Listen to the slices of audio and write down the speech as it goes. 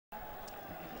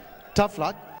Tough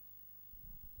luck,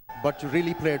 but you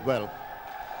really played well.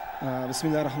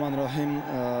 Bismillah ar-Rahman ar-Rahim.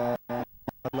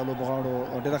 لالو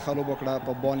بغاړو ډېره ښه لوبه وکړه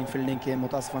په بالینګ فیلډینګ کې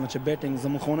متاسفانه چې بیټینګ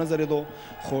زموږ خو نه ځلېدو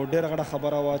خو ډېره غټه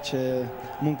خبره وه چې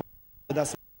موږ په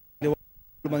داسې لیول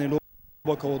باندې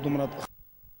لوبه کوو دومره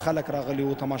خلک راغلي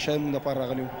وو تماشا یې موږ دپاره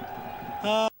راغلي وو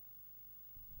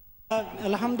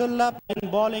Alhamdulillah in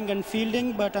bowling and fielding,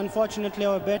 but unfortunately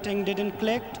our batting didn't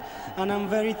click, and I'm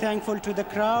very thankful to the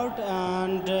crowd,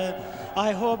 and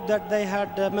I hope that they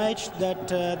had the match that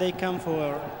they come for.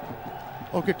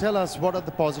 Okay, tell us, what are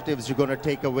the positives you're going to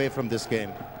take away from this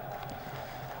game?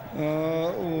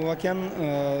 واقعا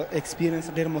ایکسپیرینس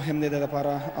ډېر مهم دی د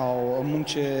لپاره او موږ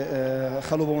چې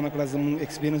ښه لوبه ونه کړه زموږ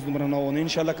ایکسپیرینس دومره نه و نو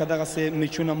انشاءالله که دغسې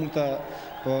میچونه موږ ته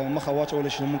په مخه واچولی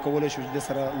شي نو موږ کولی شو چې دې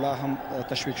سره لا هم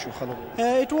تشویق شو ښه لوبه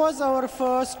It was our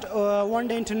first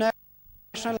one-day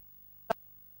international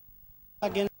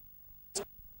against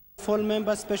full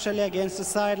member, especially against a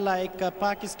side like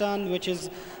Pakistan, which is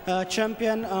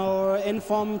champion or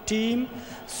informed team.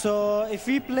 So if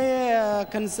we play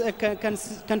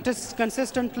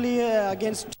consistently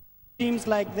against teams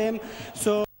like them,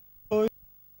 so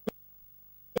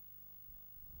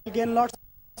again lots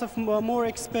of more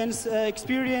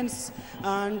experience,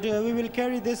 and we will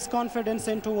carry this confidence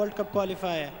into World Cup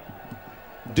qualifier.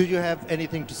 Do you have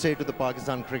anything to say to the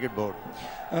Pakistan Cricket Board?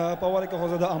 په اول کې خو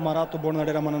زه د اماراتو بورډ نه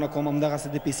ډېره مننه کوم همدغسې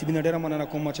د پی سی بي نه ډېره مننه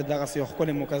کوم چې دغسې یو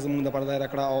ښکلی موقع زموږ دپاره دایره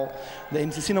کړه او د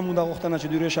ایم سی سی نه مونږ دا غوښتنه چې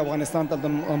دوی راشي افغانستان ته د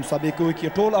مسابقې وکړي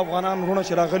ټول افغانان وروڼه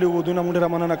چې راغلي وو دوی نه مونږ ډېره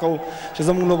مننه کوو چې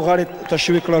زموږ لوبغاړي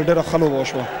تشویق کړل ډېره ښه لوبه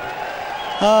وشوه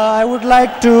I would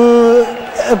like to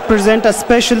present a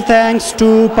special thanks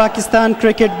to Pakistan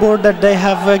Cricket Board that they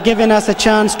have given us a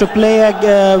chance to play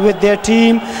with their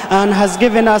team and has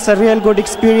given us a real good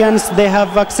experience. They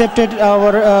have accepted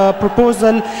our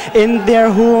proposal in their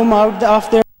home, out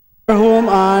of their home,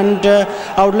 and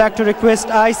I would like to request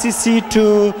ICC to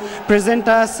present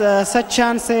us such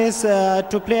chances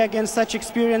to play against such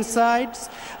experienced sides,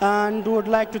 and would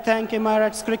like to thank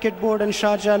Emirates Cricket Board and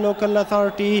Sharjah Local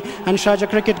Authority and Sharjah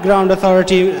Cricket Ground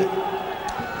Authority.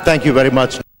 Thank you very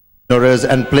much, Norez,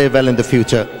 and play well in the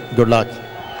future. Good luck.